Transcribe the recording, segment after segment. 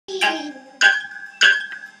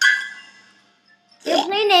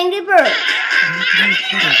Birds.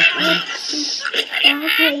 Wanna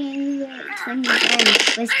play Angry Birds when your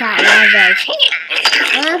tongue was that level.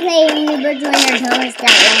 Wanna play Angry Birds when your tongue was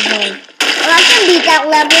that level. Well, I can beat that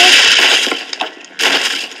level.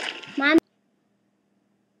 Mom.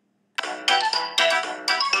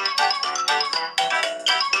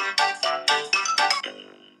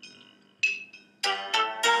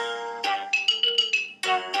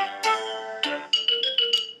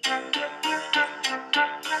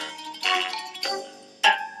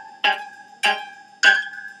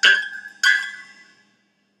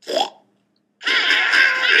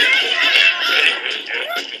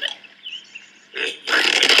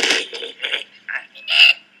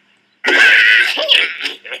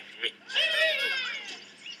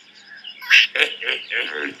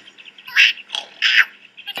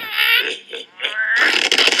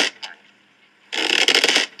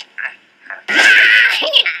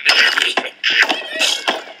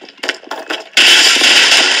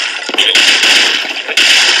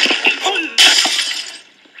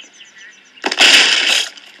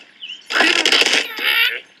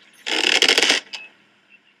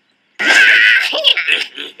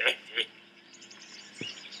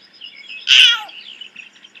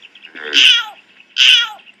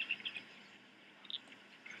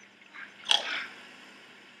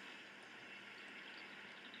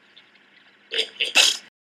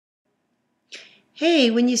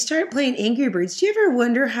 Hey, when you start playing Angry Birds, do you ever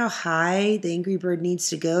wonder how high the Angry Bird needs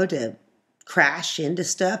to go to crash into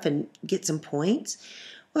stuff and get some points?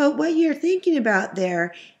 Well, what you're thinking about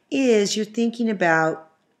there is you're thinking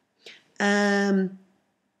about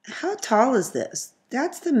how tall is this?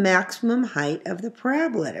 That's the maximum height of the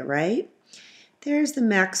parabola, right? There's the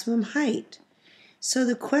maximum height. So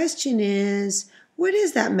the question is, what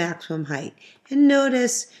is that maximum height? And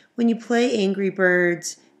notice when you play Angry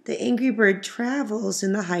Birds, the Angry Bird travels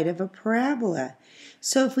in the height of a parabola.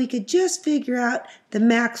 So if we could just figure out the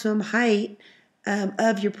maximum height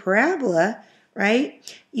of your parabola, right,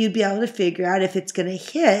 you'd be able to figure out if it's going to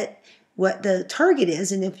hit what the target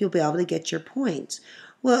is and if you'll be able to get your points.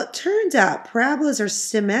 Well, it turns out parabolas are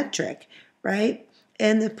symmetric, right?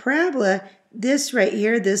 And the parabola, this right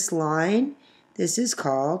here, this line, this is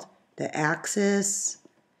called the axis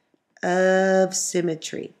of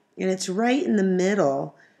symmetry. And it's right in the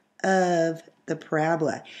middle of the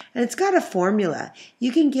parabola. And it's got a formula.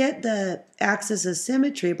 You can get the axis of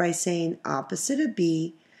symmetry by saying opposite of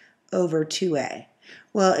B over 2A.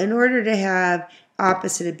 Well, in order to have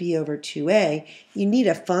opposite of B over 2A, you need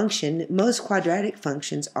a function. Most quadratic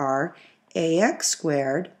functions are ax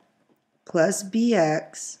squared plus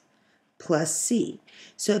bx plus c.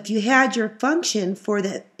 So if you had your function for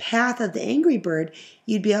the path of the Angry Bird,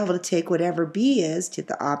 you'd be able to take whatever b is, take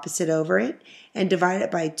the opposite over it, and divide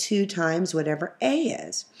it by 2 times whatever a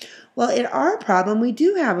is. Well, in our problem, we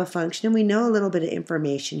do have a function, and we know a little bit of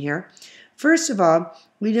information here. First of all,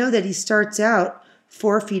 we know that he starts out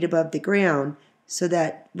 4 feet above the ground, so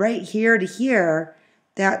that right here to here,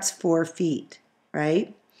 that's 4 feet,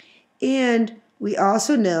 right? And we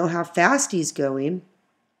also know how fast he's going.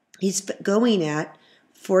 He's going at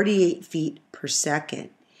 48 feet per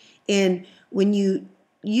second. And when you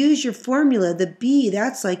use your formula, the b,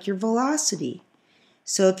 that's like your velocity.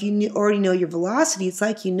 So if you already know your velocity, it's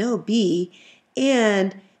like you know b.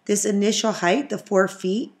 And this initial height, the 4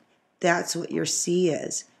 feet, that's what your c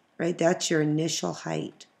is, right? That's your initial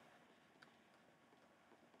height.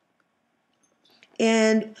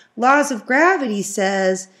 And laws of gravity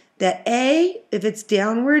says that A, if it's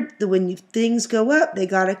downward, when things go up, they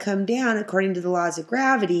got to come down according to the laws of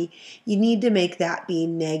gravity. You need to make that be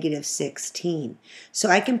negative 16. So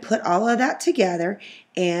I can put all of that together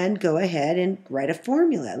and go ahead and write a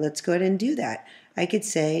formula. Let's go ahead and do that. I could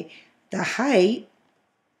say the height,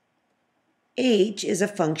 h, is a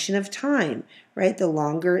function of time, right? The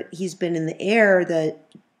longer he's been in the air, the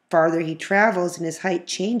farther he travels, and his height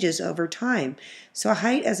changes over time. So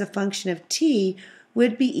height as a function of t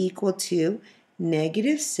would be equal to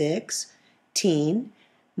negative 16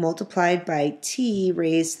 multiplied by t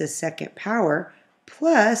raised to the second power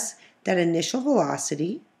plus that initial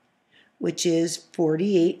velocity, which is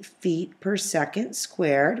 48 feet per second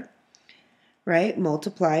squared, right,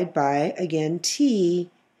 multiplied by, again, t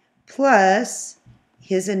plus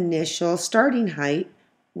his initial starting height,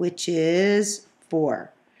 which is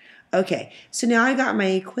 4. Okay, so now I got my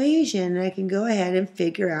equation and I can go ahead and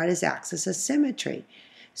figure out his axis of symmetry.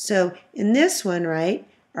 So in this one, right,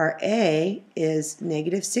 our A is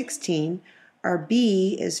negative 16, our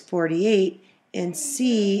B is 48, and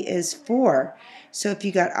C is 4. So if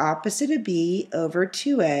you got opposite of B over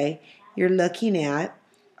 2A, you're looking at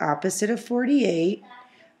opposite of 48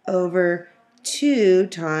 over 2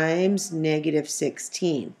 times negative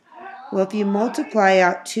 16. Well, if you multiply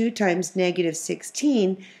out 2 times negative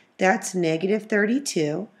 16, that's negative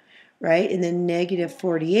 32, right? And then negative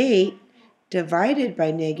 48 divided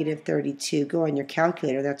by negative 32, go on your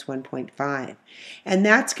calculator, that's 1.5. And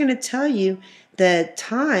that's going to tell you the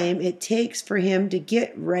time it takes for him to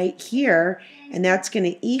get right here, and that's going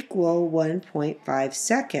to equal 1.5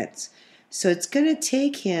 seconds. So it's going to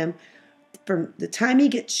take him from the time he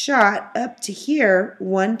gets shot up to here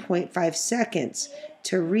 1.5 seconds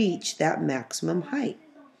to reach that maximum height.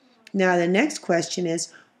 Now the next question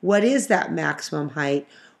is, what is that maximum height?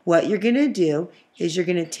 What you're going to do is you're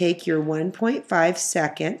going to take your 1.5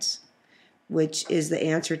 seconds, which is the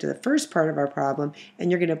answer to the first part of our problem, and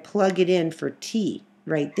you're going to plug it in for t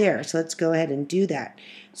right there. So let's go ahead and do that.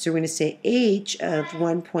 So we're going to say h of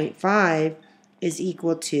 1.5 is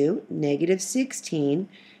equal to negative 16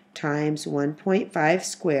 times 1.5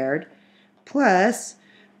 squared plus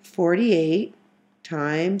 48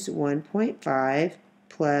 times 1.5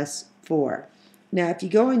 plus 4. Now if you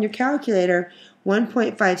go on your calculator,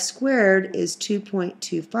 1.5 squared is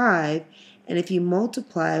 2.25, and if you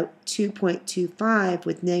multiply 2.25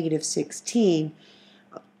 with negative 16,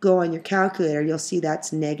 go on your calculator, you'll see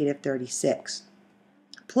that's negative 36.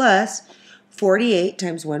 Plus 48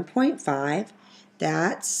 times 1.5,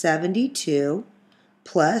 that's 72,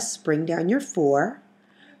 plus bring down your 4,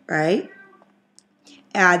 right?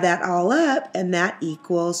 Add that all up, and that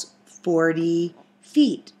equals 40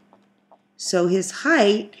 feet. So his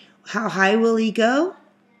height, how high will he go?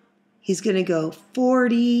 He's going to go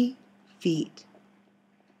 40 feet.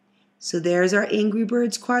 So there's our Angry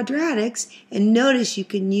Birds quadratics, and notice you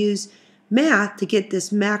can use math to get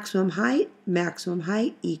this maximum height. Maximum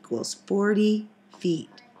height equals 40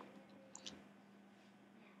 feet.